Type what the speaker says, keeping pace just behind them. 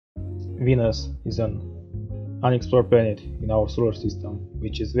Venus is an unexplored planet in our solar system,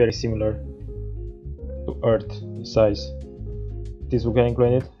 which is very similar to Earth in size. This volcanic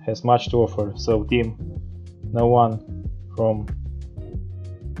planet has much to offer, so Team No1 from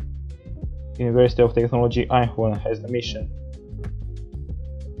University of Technology Eindhoven has the mission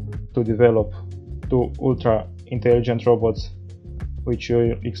to develop two ultra-intelligent robots which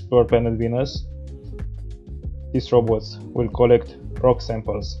will explore planet Venus. These robots will collect rock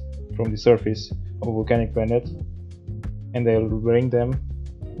samples from the surface of volcanic planet and they will bring them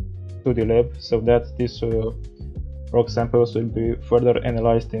to the lab so that these rock samples will be further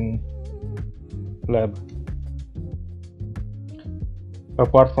analyzed in lab.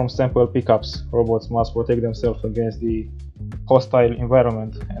 Apart from sample pickups, robots must protect themselves against the hostile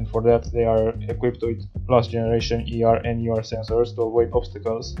environment, and for that they are equipped with last generation ER and UR sensors to avoid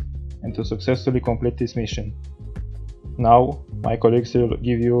obstacles and to successfully complete this mission. Now, my colleagues will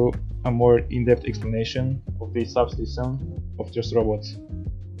give you a more in-depth explanation of the subsystem of these robots.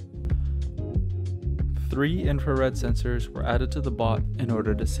 3 infrared sensors were added to the bot in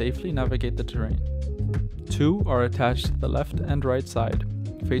order to safely navigate the terrain. 2 are attached to the left and right side,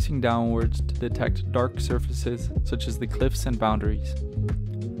 facing downwards to detect dark surfaces such as the cliffs and boundaries.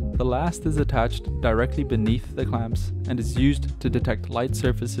 The last is attached directly beneath the clamps and is used to detect light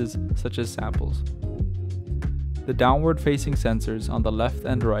surfaces such as samples. The downward-facing sensors on the left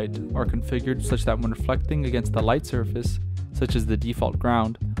and right are configured such that when reflecting against the light surface, such as the default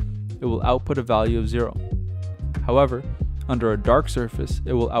ground, it will output a value of 0. However, under a dark surface,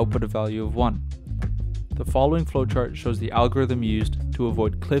 it will output a value of 1. The following flowchart shows the algorithm used to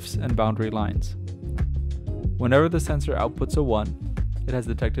avoid cliffs and boundary lines. Whenever the sensor outputs a 1, it has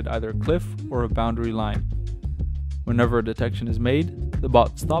detected either a cliff or a boundary line. Whenever a detection is made, the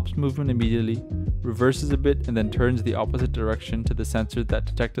bot stops movement immediately, reverses a bit, and then turns the opposite direction to the sensor that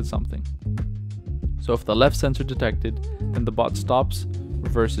detected something. So if the left sensor detected, then the bot stops,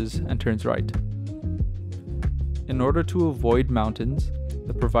 reverses, and turns right. In order to avoid mountains,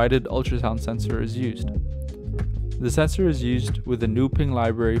 the provided ultrasound sensor is used. The sensor is used with the NuPing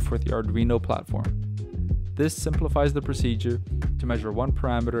library for the Arduino platform. This simplifies the procedure to measure one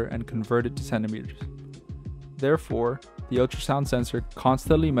parameter and convert it to centimeters. Therefore, the ultrasound sensor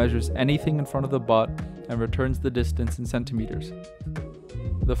constantly measures anything in front of the bot and returns the distance in centimeters.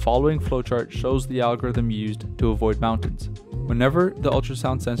 The following flowchart shows the algorithm used to avoid mountains. Whenever the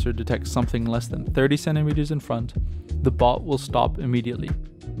ultrasound sensor detects something less than 30 centimeters in front, the bot will stop immediately.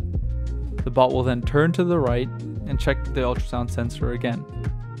 The bot will then turn to the right and check the ultrasound sensor again.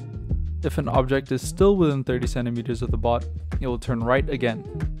 If an object is still within 30 centimeters of the bot, it will turn right again.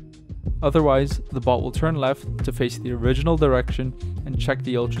 Otherwise, the bot will turn left to face the original direction and check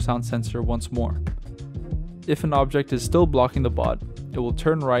the ultrasound sensor once more. If an object is still blocking the bot, it will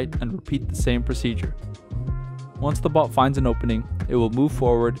turn right and repeat the same procedure. Once the bot finds an opening, it will move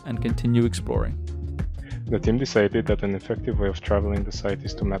forward and continue exploring. The team decided that an effective way of traveling the site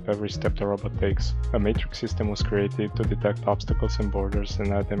is to map every step the robot takes. A matrix system was created to detect obstacles and borders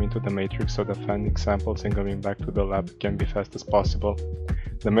and add them into the matrix so that finding samples and going back to the lab can be fast as possible.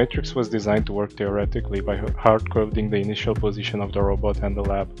 The matrix was designed to work theoretically by hard-coding the initial position of the robot and the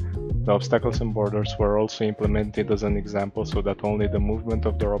lab. The obstacles and borders were also implemented as an example so that only the movement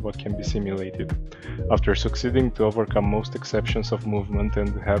of the robot can be simulated. After succeeding to overcome most exceptions of movement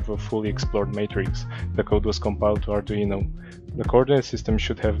and have a fully explored matrix, the code was compiled to Arduino. The coordinate system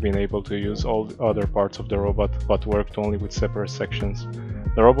should have been able to use all other parts of the robot, but worked only with separate sections.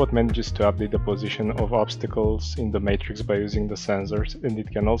 The robot manages to update the position of obstacles in the matrix by using the sensors, and it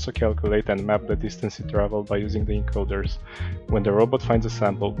can also calculate and map the distance it traveled by using the encoders. When the robot finds a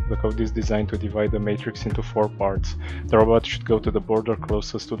sample, the code is designed to divide the matrix into 4 parts. The robot should go to the border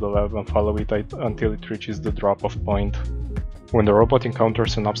closest to the lab and follow it until it reaches the drop-off point. When the robot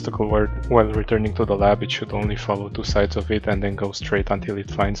encounters an obstacle while returning to the lab, it should only follow 2 sides of it and then go straight until it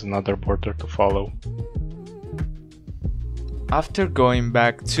finds another border to follow. After going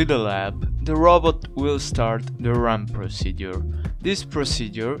back to the lab, the robot will start the ramp procedure. This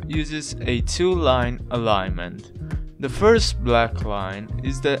procedure uses a 2-line alignment. The first black line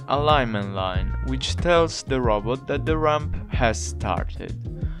is the alignment line, which tells the robot that the ramp has started.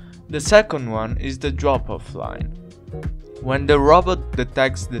 The second one is the drop-off line. When the robot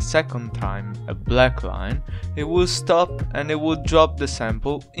detects the second time a black line, it will stop and it will drop the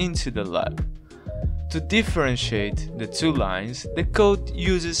sample into the lab. To differentiate the 2 lines, the code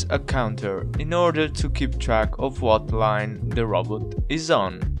uses a counter in order to keep track of what line the robot is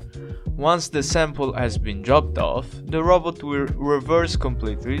on. Once the sample has been dropped off, the robot will reverse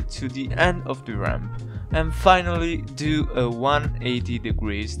completely to the end of the ramp, and finally do a 180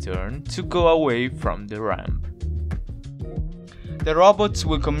 degrees turn to go away from the ramp. The robots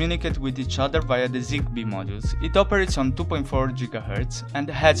will communicate with each other via the ZigBee modules. It operates on 2.4 GHz and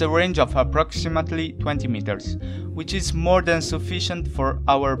has a range of approximately 20 meters, which is more than sufficient for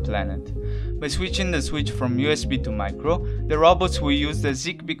our planet. By switching the switch from USB to micro, the robots will use the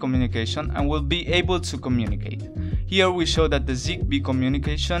ZigBee communication and will be able to communicate. Here we show that the ZigBee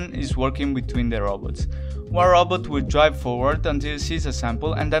communication is working between the robots. One robot will drive forward until it sees a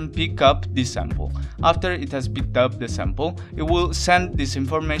sample and then pick up this sample. After it has picked up the sample, it will send this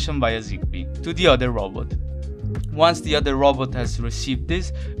information via ZigBee to the other robot. Once the other robot has received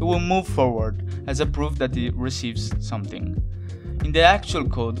this, it will move forward as a proof that it receives something. In the actual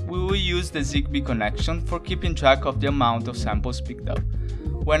code, we will use the ZigBee connection for keeping track of the amount of samples picked up.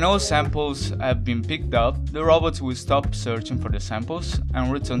 When all samples have been picked up, the robots will stop searching for the samples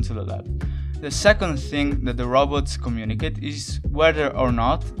and return to the lab. The second thing that the robots communicate is whether or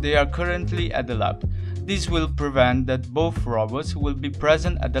not they are currently at the lab. This will prevent that both robots will be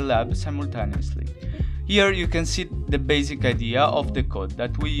present at the lab simultaneously. Here you can see the basic idea of the code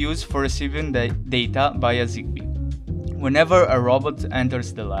that we use for receiving the data via ZigBee. Whenever a robot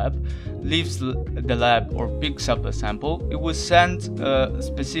enters the lab, leaves the lab or picks up a sample, it will send a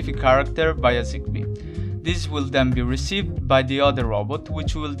specific character via ZigBee. This will then be received by the other robot,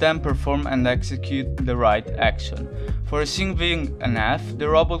 which will then perform and execute the right action. For receiving an F, the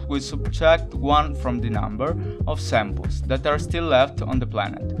robot will subtract 1 from the number of samples that are still left on the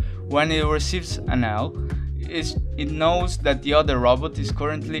planet. When it receives an L, it knows that the other robot is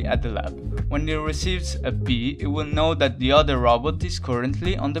currently at the lab. When it receives a P, it will know that the other robot is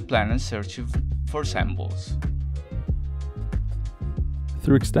currently on the planet searching for samples.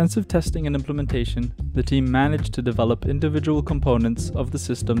 Through extensive testing and implementation, the team managed to develop individual components of the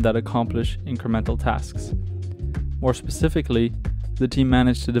system that accomplish incremental tasks. More specifically, the team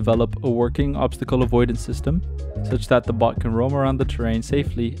managed to develop a working obstacle avoidance system, such that the bot can roam around the terrain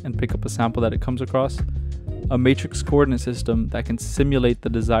safely and pick up a sample that it comes across, a matrix coordinate system that can simulate the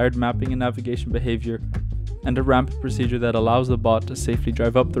desired mapping and navigation behavior, and a ramp procedure that allows the bot to safely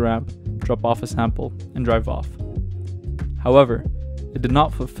drive up the ramp, drop off a sample, and drive off. However, it did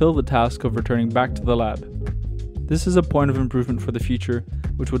not fulfill the task of returning back to the lab. This is a point of improvement for the future,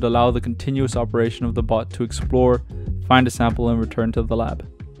 which would allow the continuous operation of the bot to explore, find a sample, and return to the lab.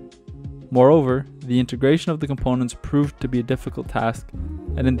 Moreover, the integration of the components proved to be a difficult task,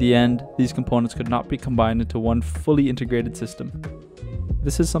 and in the end, these components could not be combined into one fully integrated system.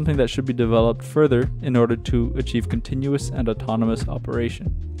 This is something that should be developed further in order to achieve continuous and autonomous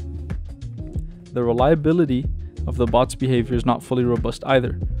operation. The reliability of the bot's behavior is not fully robust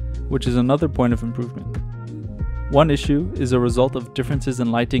either, which is another point of improvement. One issue is a result of differences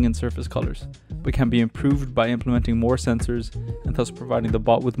in lighting and surface colors, but can be improved by implementing more sensors and thus providing the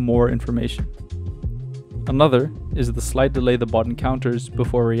bot with more information. Another is the slight delay the bot encounters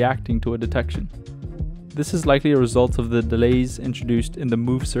before reacting to a detection. This is likely a result of the delays introduced in the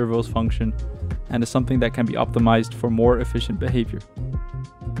move servos function and is something that can be optimized for more efficient behavior.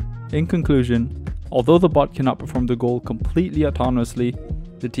 In conclusion, although the bot cannot perform the goal completely autonomously,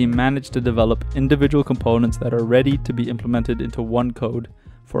 the team managed to develop individual components that are ready to be implemented into one code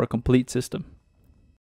for a complete system.